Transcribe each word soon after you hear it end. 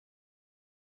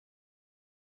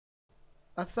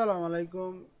Assalamu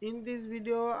Alaikum. In this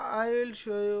video, I will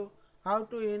show you how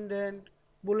to indent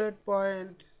bullet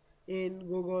points in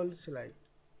Google Slide.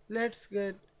 Let's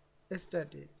get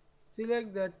started.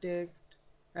 Select the text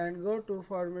and go to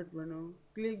Format menu.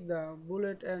 Click the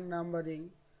bullet and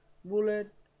numbering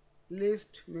bullet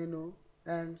list menu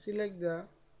and select the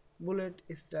bullet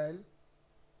style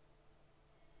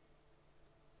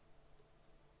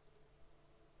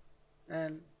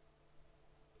and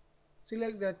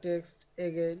select the text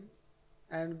again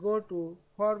and go to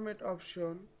Format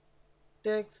option,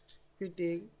 text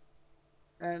fitting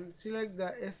and select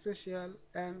the special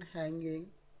and hanging.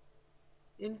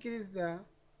 Increase the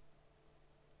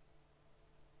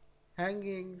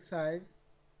hanging size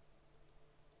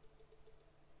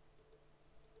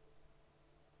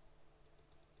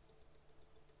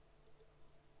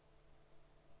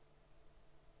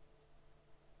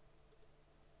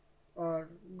or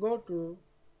go to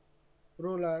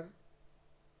ruler,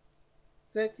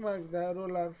 check mark the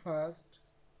ruler first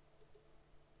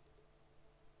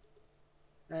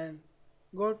and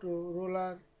go to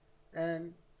ruler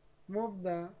and move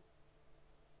the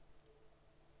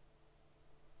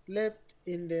left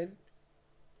indent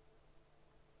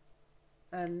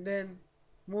and then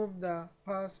move the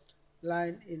first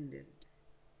line indent.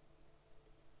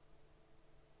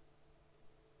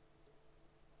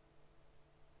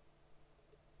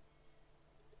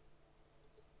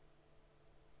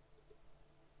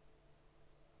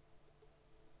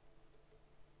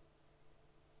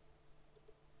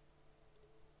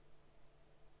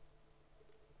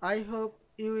 I hope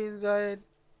you enjoyed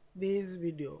this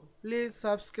video. Please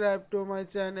subscribe to my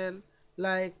channel,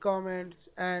 like, comments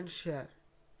and share.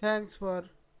 Thanks for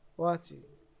watching.